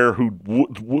great player who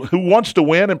wants to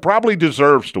win and probably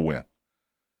deserves to win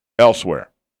elsewhere.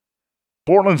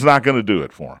 Portland's not going to do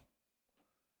it for him.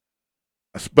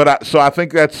 So I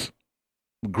think that's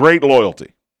great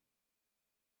loyalty.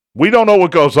 We don't know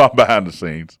what goes on behind the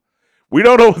scenes. We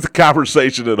don't know what the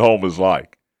conversation at home is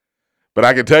like. But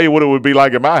I can tell you what it would be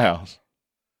like at my house.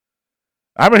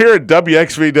 I'm here at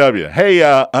WXVW.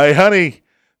 Hey, honey,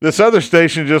 this other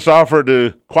station just offered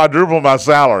to quadruple my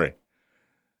salary.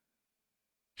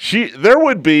 There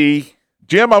would be,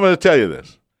 Jim, I'm going to tell you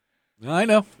this. I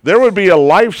know. There would be a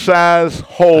life-size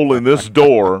hole in this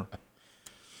door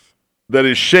that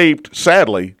is shaped,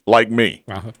 sadly, like me,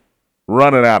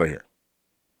 running out of here.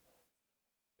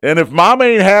 And if mom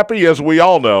ain't happy, as we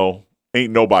all know,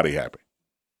 ain't nobody happy.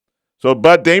 So,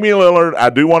 but Damian Lillard, I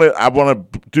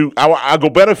go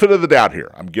benefit of the doubt here.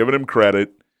 I'm giving him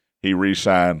credit. He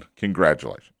re-signed.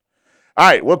 Congratulations. All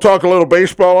right, we'll talk a little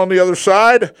baseball on the other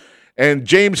side. And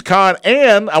James Conn,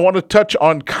 and I want to touch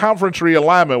on conference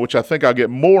realignment, which I think I'll get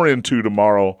more into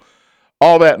tomorrow.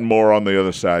 All that and more on the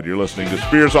other side. You're listening to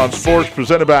Spears on Sports,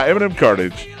 presented by M&M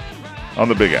Cartage on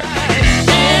the Big X.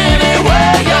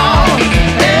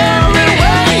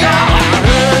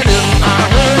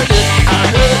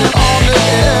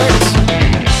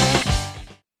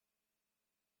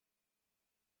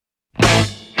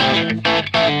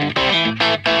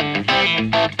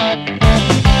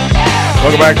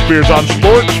 Welcome back to Spears on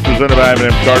Sports, presented by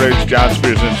M&M Cartage. John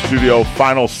Spears in studio.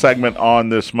 Final segment on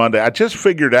this Monday. I just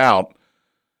figured out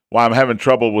why I'm having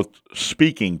trouble with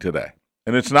speaking today.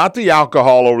 And it's not the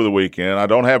alcohol over the weekend. I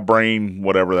don't have brain,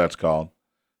 whatever that's called,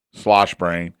 slosh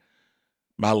brain.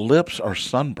 My lips are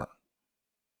sunburned.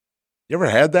 You ever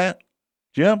had that?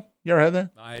 Jim, you ever had that?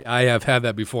 I have had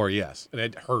that before, yes. And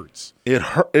it hurts.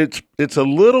 It's a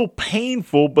little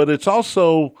painful, but it's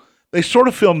also, they sort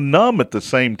of feel numb at the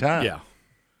same time. Yeah.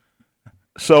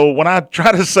 So when I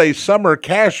try to say summer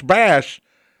cash bash,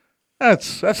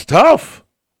 That's tough.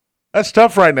 That's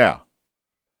tough right now.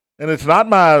 And it's not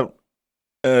my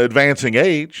advancing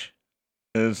age.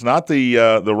 It's not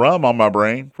the rum on my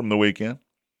brain from the weekend.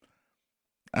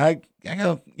 I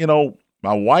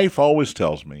my wife always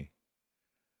tells me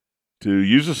to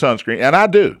use a sunscreen, and I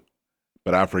do,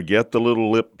 but I forget the little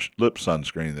lip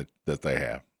sunscreen that they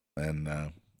have, and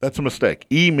that's a mistake.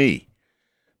 Me.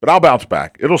 But I'll bounce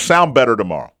back. It'll sound better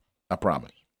tomorrow. I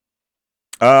promise.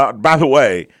 By the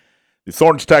way, the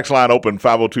Thornton's text line open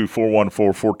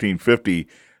 502-414-1450.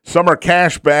 Summer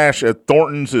Cash Bash at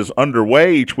Thornton's is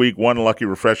underway. Each week, one Lucky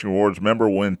Refreshing Rewards member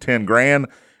will win $10,000.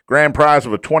 Grand prize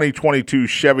of a 2022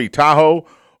 Chevy Tahoe.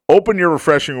 Open your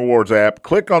Refreshing Rewards app.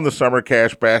 Click on the Summer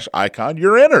Cash Bash icon.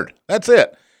 You're entered. That's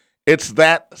it. It's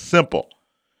that simple.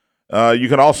 You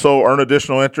can also earn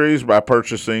additional entries by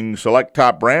purchasing select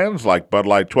top brands like Bud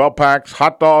Light 12-packs,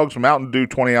 hot dogs, Mountain Dew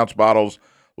 20-ounce bottles,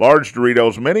 large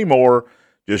Doritos, many more.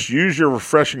 Just use your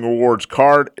Refreshing Rewards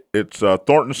card. It's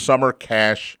Thornton's Summer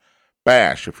Cash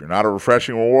Bash. If you're not a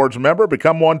Refreshing Rewards member,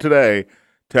 become one today.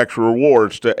 Text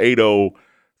REWARDS to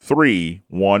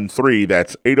 80313.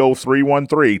 That's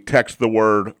 80313. Text the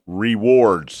word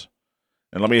REWARDS.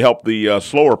 And let me help the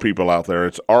slower people out there.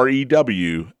 It's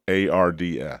REWARDS.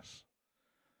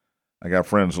 I got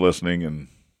friends listening, and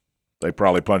they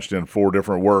probably punched in 4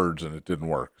 different words, and it didn't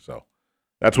work. So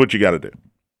that's what you got to do.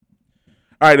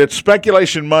 All right, it's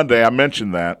Speculation Monday. I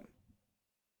mentioned that.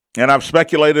 And I've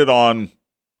speculated on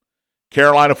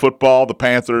Carolina football, the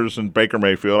Panthers, and Baker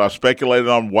Mayfield. I've speculated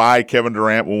on why Kevin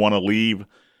Durant will want to leave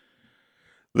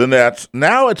the Nets.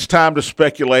 Now it's time to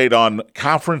speculate on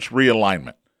conference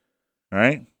realignment. All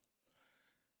right?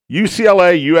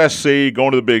 UCLA, USC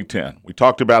going to the Big Ten. We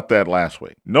talked about that last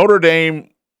week. Notre Dame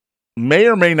may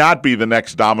or may not be the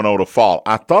next domino to fall.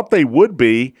 I thought they would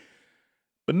be,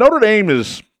 but Notre Dame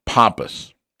is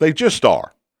pompous. They just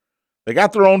are. They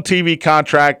got their own TV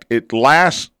contract. It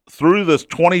lasts through the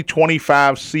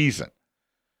 2025 season.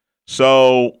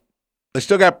 So they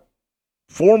still got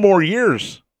 4 more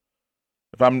years.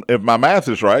 If my math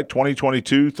is right,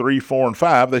 2022, 3, 4, and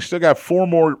 5, they still got 4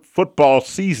 more football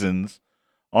seasons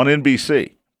on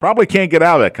NBC. Probably can't get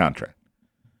out of that contract.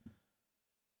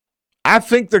 I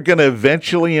think they're going to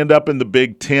eventually end up in the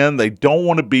Big Ten. They don't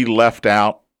want to be left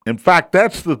out. In fact,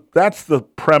 that's the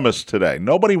premise today.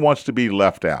 Nobody wants to be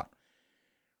left out.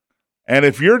 And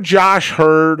if you're Josh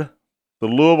Hurd, the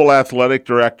Louisville athletic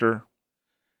director,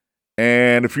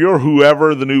 and if you're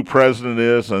whoever the new president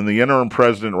is and the interim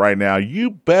president right now,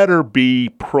 you better be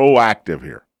proactive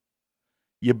here.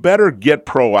 You better get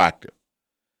proactive.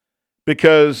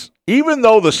 Because even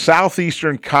though the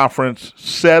Southeastern Conference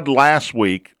said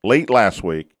late last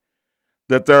week,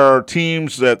 that there are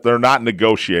teams that they're not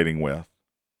negotiating with,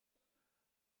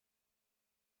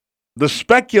 the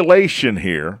speculation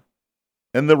here,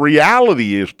 and the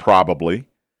reality is probably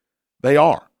they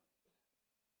are.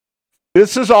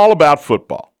 This is all about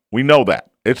football. We know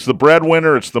that. It's the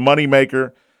breadwinner. It's the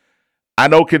moneymaker. I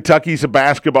know Kentucky's a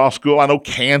basketball school. I know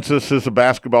Kansas is a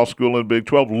basketball school in the Big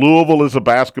 12. Louisville is a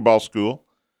basketball school.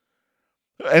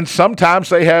 And sometimes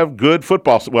they have good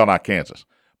football. Well, not Kansas.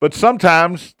 But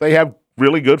sometimes they have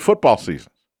really good football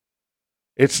seasons.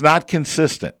 It's not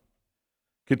consistent.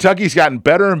 Kentucky's gotten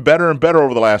better and better and better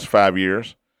over the last 5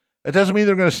 years. That doesn't mean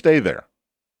they're going to stay there.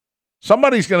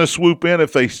 Somebody's going to swoop in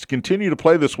if they continue to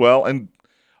play this well and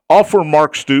offer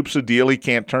Mark Stoops a deal he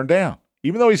can't turn down,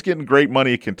 even though he's getting great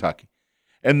money at Kentucky.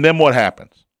 And then what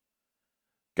happens?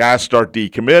 Guys start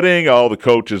decommitting, the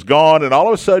coach is gone, and all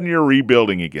of a sudden you're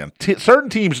rebuilding again. Certain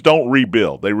teams don't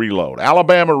rebuild, they reload.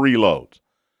 Alabama reloads.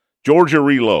 Georgia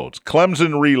reloads.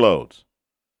 Clemson reloads.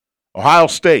 Ohio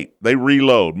State, they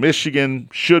reload. Michigan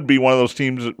should be one of those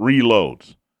teams that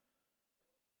reloads.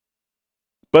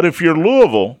 But if you're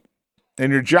Louisville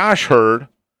and you're Josh Hurd,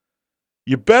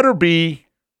 you better be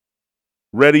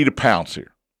ready to pounce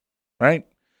here, right?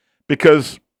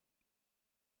 Because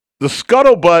the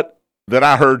scuttlebutt that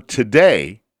I heard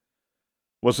today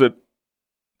was that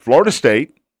Florida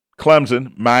State,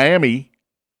 Clemson, Miami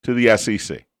to the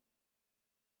SEC.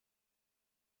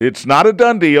 It's not a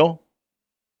done deal,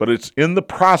 but it's in the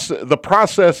process. The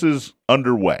process is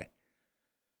underway.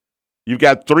 You've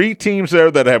got 3 teams there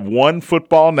that have won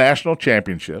football national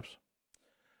championships.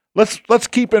 Let's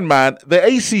keep in mind the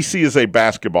ACC is a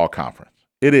basketball conference.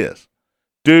 It is.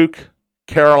 Duke,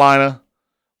 Carolina,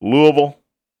 Louisville,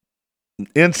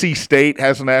 NC State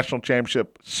has a national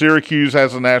championship. Syracuse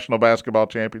has a national basketball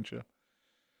championship.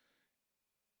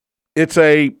 It's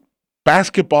a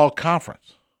basketball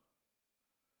conference.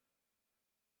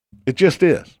 It just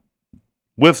is.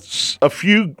 With a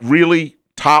few really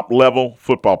top-level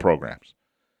football programs.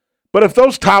 But if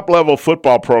those top-level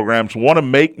football programs want to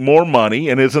make more money,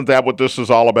 and isn't that what this is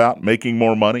all about, making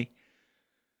more money?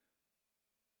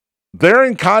 They're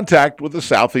in contact with the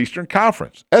Southeastern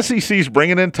Conference. SEC's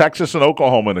bringing in Texas and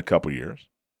Oklahoma in a couple years.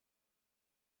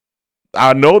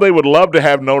 I know they would love to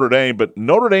have Notre Dame, but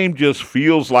Notre Dame just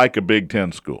feels like a Big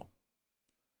Ten school.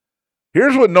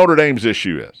 Here's what Notre Dame's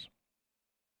issue is.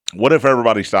 What if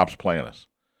everybody stops playing us?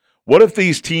 What if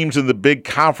these teams in the big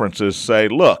conferences say,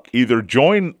 look, either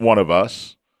join one of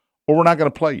us or we're not going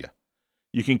to play you.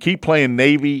 You can keep playing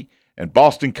Navy and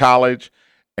Boston College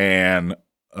and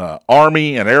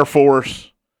Army and Air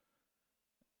Force,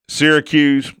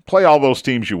 Syracuse. Play all those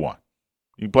teams you want.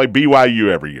 You can play BYU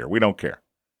every year. We don't care.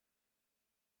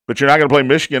 But you're not going to play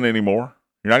Michigan anymore.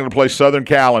 You're not going to play Southern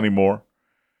Cal anymore.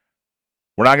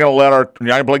 You're not going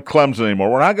to play Clemson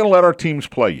anymore. We're not going to let our teams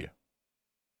play you.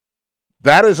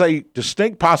 That is a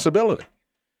distinct possibility.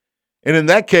 And in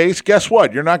that case, guess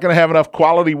what? You're not going to have enough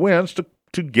quality wins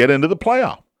to get into the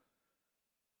playoff.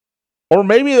 Or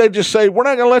maybe they just say, we're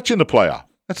not going to let you in the playoff.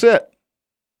 That's it.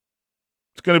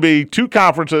 It's going to be two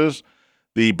conferences,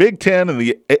 the Big Ten and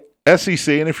the SEC,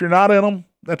 and if you're not in them,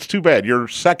 that's too bad. You're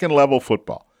second-level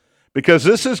football. Because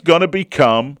this is going to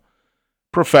become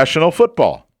professional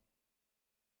football.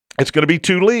 It's going to be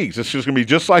two leagues. It's just going to be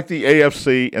just like the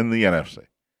AFC and the NFC.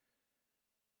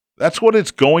 That's what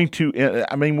it's going to.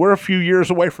 I mean, we're a few years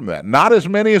away from that. Not as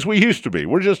many as we used to be.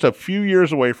 We're just a few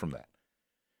years away from that.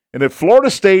 And if Florida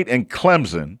State and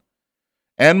Clemson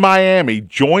and Miami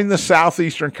join the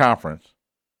Southeastern Conference,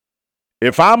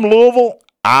 if I'm Louisville,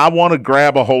 I want to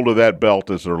grab a hold of that belt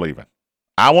as they're leaving.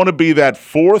 I want to be that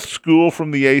fourth school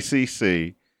from the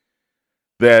ACC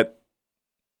that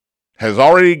has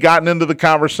already gotten into the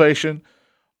conversation,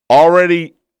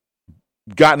 already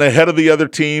gotten ahead of the other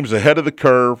teams, ahead of the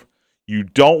curve. You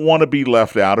don't want to be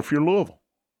left out if you're Louisville.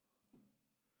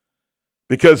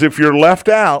 Because if you're left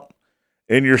out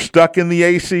and you're stuck in the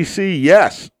ACC,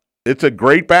 yes, it's a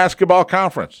great basketball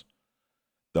conference.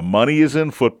 The money is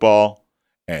in football,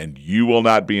 and you will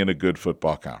not be in a good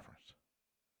football conference,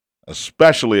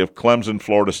 especially if Clemson,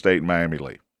 Florida State, and Miami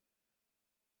leave.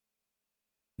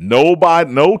 No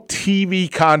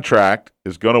TV contract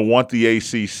is going to want the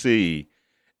ACC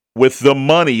with the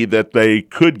money that they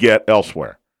could get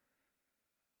elsewhere.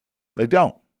 They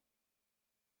don't.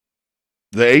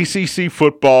 The ACC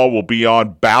football will be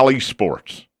on Bally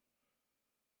Sports,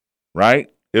 right?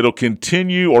 It'll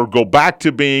continue or go back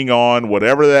to being on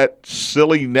whatever that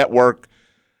silly network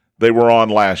they were on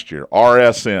last year,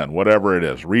 RSN, whatever it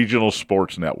is, Regional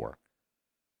Sports Network.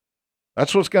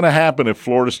 That's what's going to happen if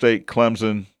Florida State,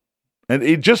 Clemson,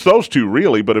 and just those two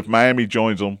really, but if Miami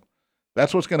joins them,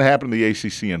 that's what's going to happen to the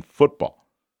ACC in football.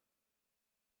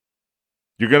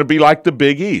 You're going to be like the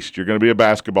Big East. You're going to be a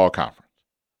basketball conference.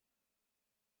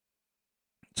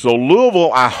 So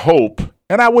Louisville, I hope,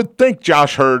 and I would think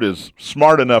Josh Hurd is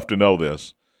smart enough to know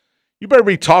this, you better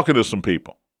be talking to some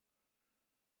people.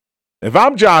 If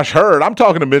I'm Josh Hurd, I'm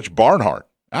talking to Mitch Barnhart.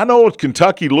 I know what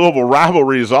Kentucky-Louisville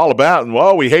rivalry is all about, and,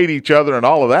 well, we hate each other and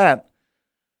all of that.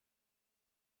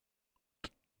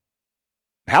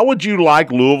 How would you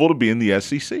like Louisville to be in the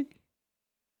SEC?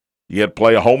 You had to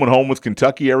play a home-and-home with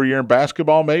Kentucky every year in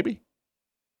basketball, maybe?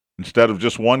 Instead of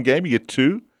just one game, you get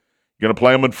two. You're going to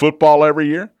play them in football every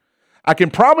year? I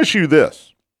can promise you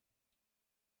this.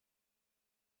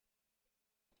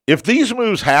 If these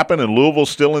moves happen and Louisville's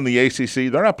still in the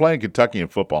ACC, they're not playing Kentucky in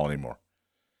football anymore.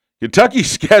 Kentucky's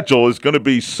schedule is going to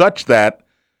be such that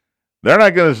they're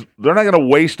not going to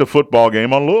waste a football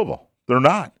game on Louisville. They're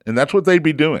not, and that's what they'd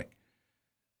be doing.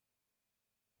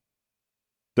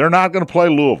 They're not going to play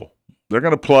Louisville. They're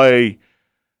going to play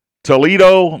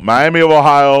Toledo, Miami of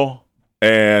Ohio,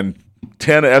 and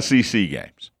 10 SEC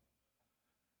games.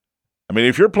 I mean,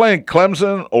 if you're playing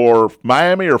Clemson or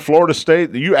Miami or Florida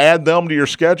State, you add them to your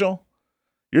schedule,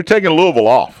 you're taking Louisville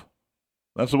off.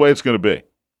 That's the way it's going to be.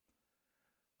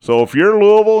 So if you're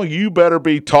Louisville, you better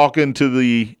be talking to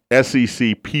the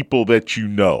SEC people that you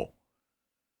know.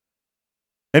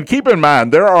 And keep in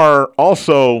mind, there are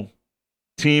also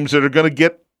teams that are going to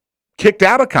get kicked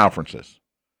out of conferences.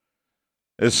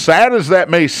 As sad as that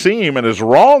may seem and as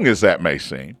wrong as that may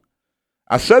seem,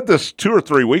 I said this 2 or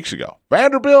 3 weeks ago.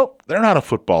 Vanderbilt, they're not a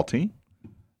football team.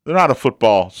 They're not a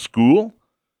football school.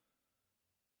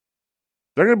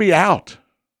 They're going to be out.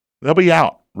 They'll be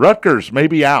out. Rutgers may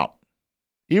be out.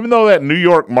 Even though that New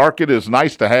York market is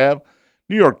nice to have,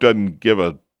 New York doesn't give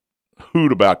a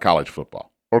hoot about college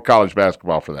football or college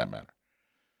basketball for that matter.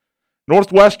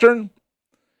 Northwestern,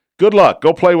 good luck.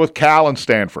 Go play with Cal and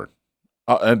Stanford.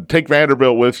 And take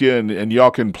Vanderbilt with you, and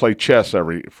y'all can play chess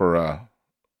for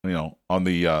on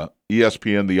the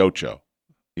ESPN, the Ocho,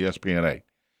 ESPN 8.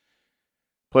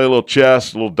 Play a little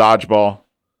chess, a little dodgeball.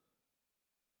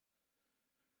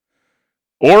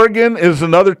 Oregon is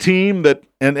another team that,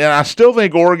 and I still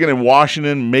think Oregon and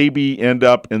Washington maybe end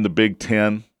up in the Big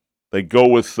Ten. They go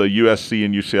with USC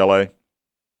and UCLA.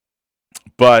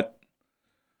 But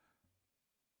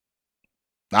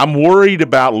I'm worried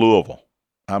about Louisville.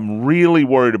 I'm really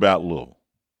worried about Louisville.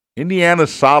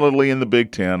 Indiana's solidly in the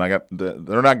Big Ten.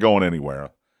 They're not going anywhere.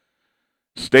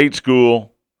 State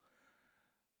school,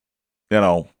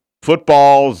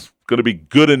 football's going to be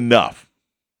good enough.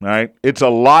 Right? It's a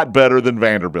lot better than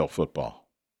Vanderbilt football.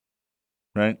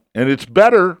 Right? And it's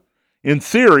better, in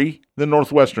theory, than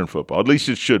Northwestern football. At least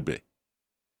it should be.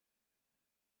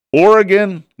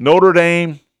 Oregon, Notre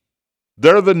Dame,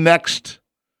 they're the next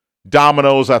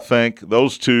dominoes, I think.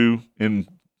 Those two, in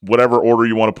whatever order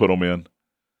you want to put them in.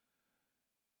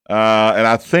 And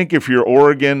I think if you're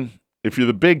Oregon, if you're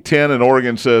the Big Ten and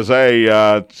Oregon says, hey,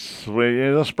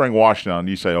 let's bring Washington on,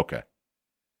 you say, okay.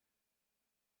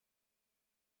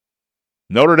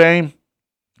 Notre Dame,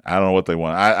 I don't know what they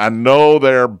want. I know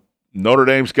Notre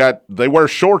Dame's they wear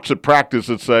shorts at practice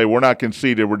that say, we're not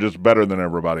conceited, we're just better than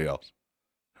everybody else.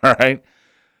 All right?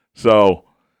 So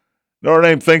Notre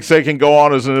Dame thinks they can go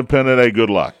on as an independent. Hey, good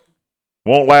luck.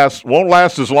 Won't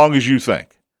last as long as you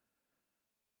think.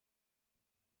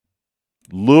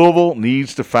 Louisville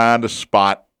needs to find a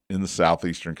spot in the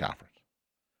Southeastern Conference.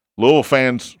 Louisville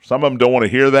fans, some of them don't want to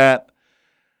hear that.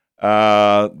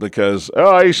 Because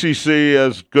ACC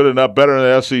is good enough, better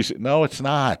than the SEC. No, it's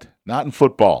not. Not in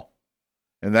football.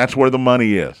 And that's where the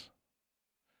money is.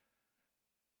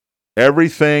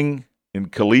 Everything in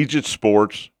collegiate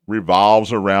sports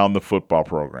revolves around the football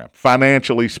program,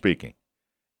 financially speaking.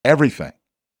 Everything.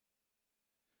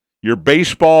 Your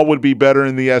baseball would be better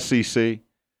in the SEC,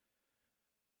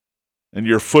 and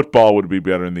your football would be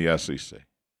better in the SEC.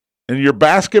 And your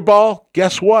basketball,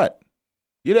 guess what?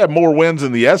 You'd have more wins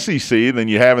in the SEC than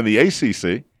you have in the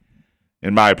ACC,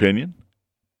 in my opinion.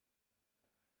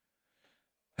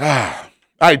 All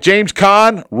right, James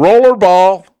Caan,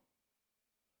 Rollerball,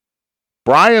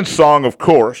 Brian's Song, of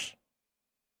course,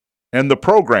 and The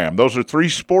Program. Those are 3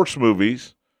 sports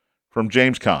movies from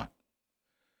James Caan.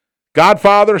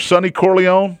 Godfather, Sonny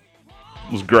Corleone,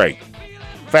 was great.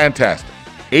 Fantastic.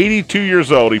 82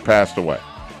 years old, he passed away.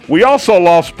 We also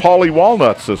lost Paulie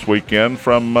Walnuts this weekend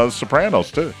from The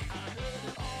Sopranos, too.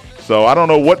 So I don't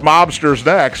know what mobster's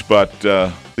next, but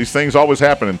these things always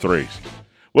happen in threes.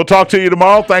 We'll talk to you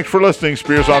tomorrow. Thanks for listening.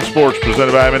 Spears on Sports,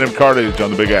 presented by M&M Cartage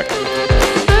on the Big X.